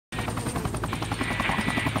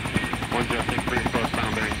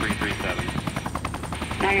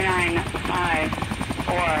99, 5,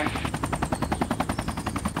 4,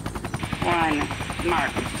 1,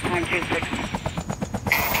 mark, time 26.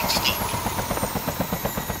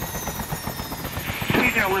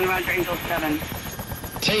 301, Roger, Angel 7.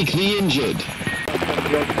 Take the injured.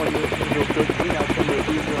 028, Angel 13, altimeter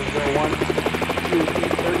 3001, QC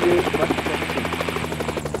 38, left 17.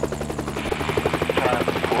 Time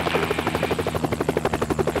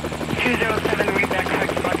 207, read back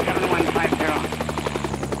correct, about 7150.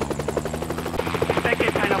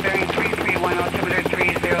 Expected final bearing 331, altimeter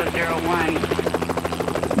 3001.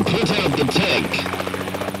 Put out the tank.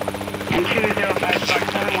 And 205, about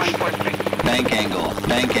 7146. Bank angle,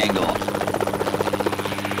 bank angle.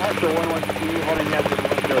 Also 112, holding the after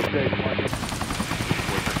 106.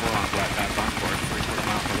 Forza 4 on flat path on course, 3/4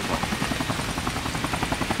 mile for the ball.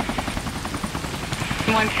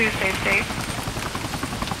 12, stay safe.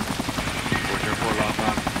 Forza 4 lock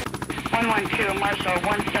on. 112, Marshall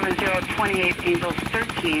 170, 28, Angels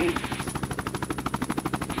 13.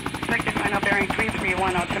 Expected final bearing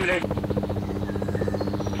 331, altimeter.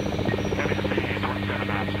 27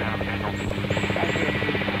 knots down, angle.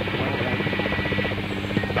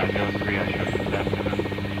 503, I showed you that.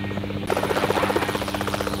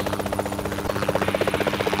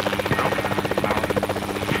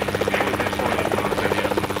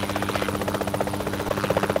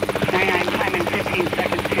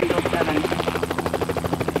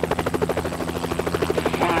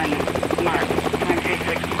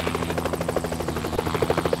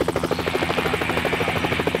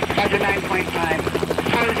 Roger 9.5.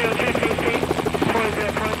 402 CC.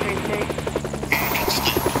 404 CC.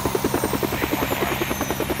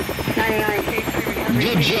 99 K3 recovery.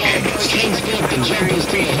 Good job. Transport the jumpers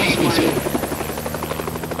to the hospital.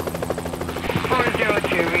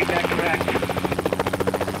 402, read that correct.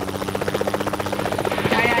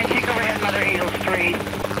 99, take overhead, Mother Angels 3.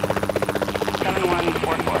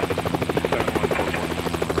 7144.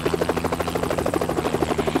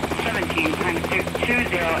 17, times 20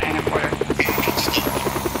 and a quarter.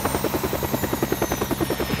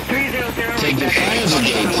 300, Take the fire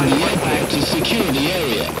brigade to the airport to secure the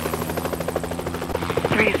area.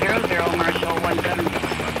 300, Marshall 170.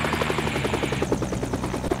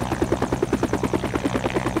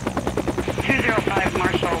 205,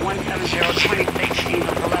 Marshall 170, 26,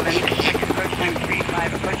 Angels 11. Expected approach time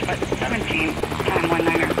 35, approach button 17, time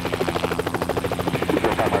 19er.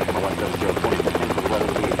 205, Marshall 170, 26, Angel 11,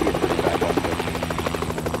 VAP 35, left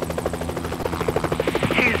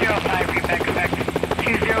 205, read back correct.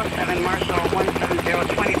 207, Marshall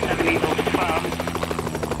 170, 27, Angels 12.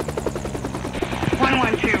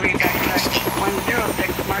 112, read back correct.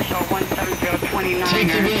 106, Marshall 170, 29,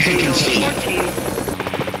 Take the water Angels container. 14.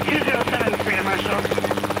 207, Freedom Marshall.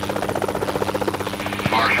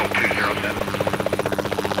 Marshall 207.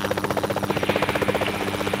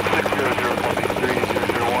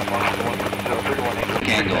 600, Marshall 170, 31, Angel.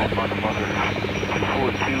 Angle. On the mother.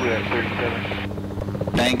 42 at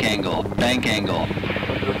 37. Bank angle, bank angle.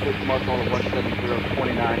 106, Marshall 170,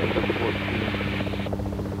 29, Angel 14.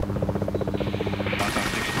 Lock on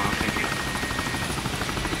 6 miles, thank you.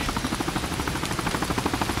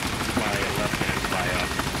 Fly left and fly up.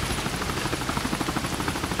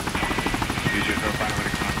 Use your go final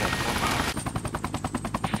ready contact 4 miles.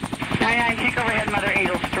 99, take overhead, Mother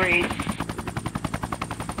Angels 3.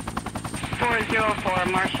 404,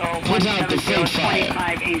 Marshall Put out the 170, fake fire.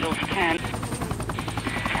 25, Angels 10.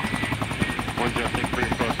 106, free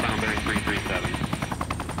close, final bearing 337.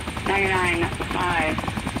 99, 5,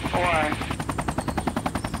 4,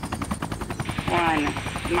 1,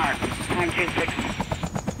 mark, time 26.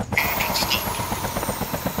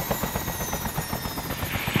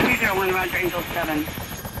 301, Roger, Angel 7.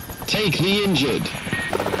 Take the injured.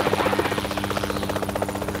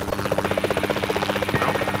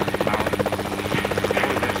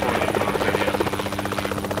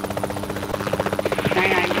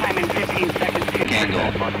 99, time in 15 seconds. Angle.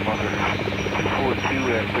 On the mother.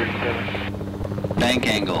 42 at 37. Bank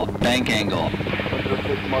angle, bank angle.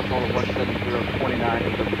 106, Marshall 170, 29,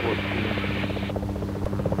 Angel 14.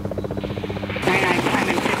 99, time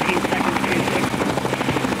in 15 seconds. 26.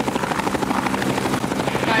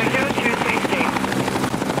 502, stay safe.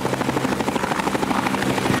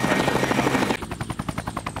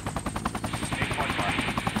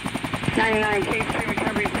 99, K3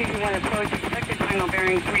 recovery, CP1 approach, expected final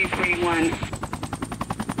bearing 331.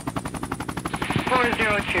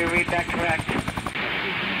 402, read that correct.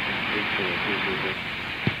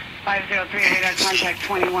 503, radar contact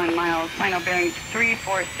 21 miles, final bearing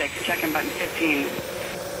 346, check-in button 15.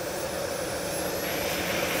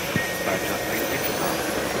 5 just 6 miles.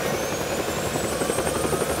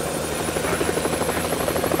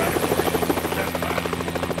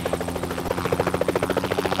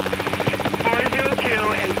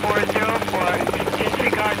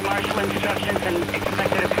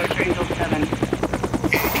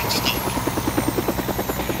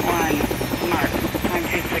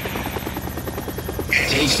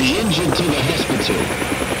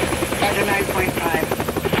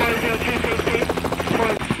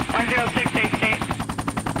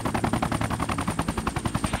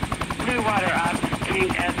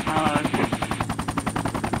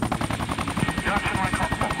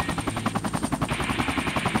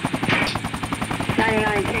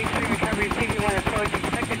 99, K3 recovery, CV1 approach,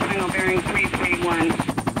 expected final bearing 331.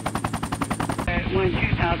 At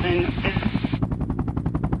 2000, is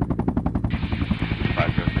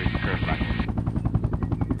 503, curve back.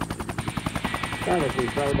 Galaxy,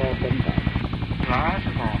 flight ball 75. Right,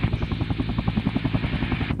 on.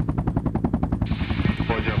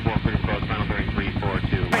 404, clear approach, final bearing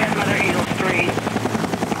 342. overhead Mother Angels 3.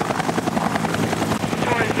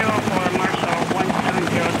 404, Marshall 170,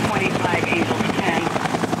 25, Angels 10.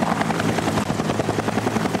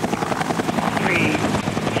 3,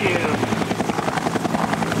 2,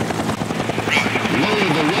 Lower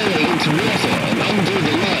the railing into water and undo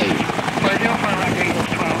the line. 404, Roger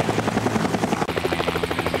Angels 12.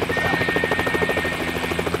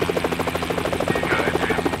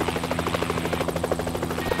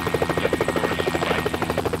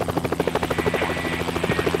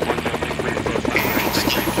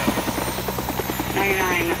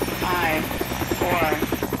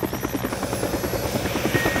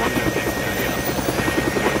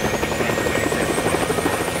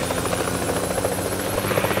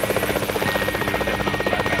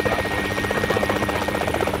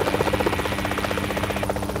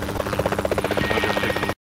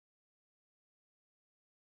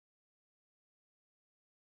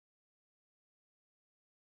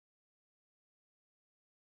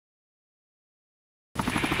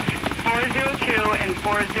 And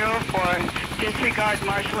 404, disregard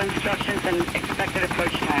marshal instructions and expected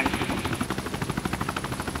approach time.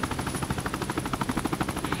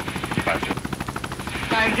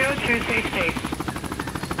 502, safe state.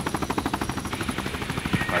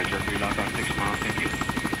 503, lock on 6 miles, thank you.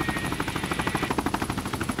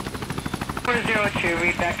 402,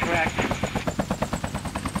 read back correct.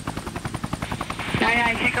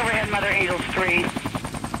 99, take overhead Mother Angels 3.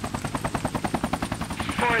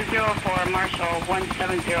 404, Marshall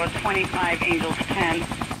 170, 25, Angels 10.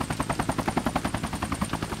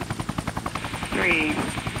 3,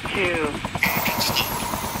 2,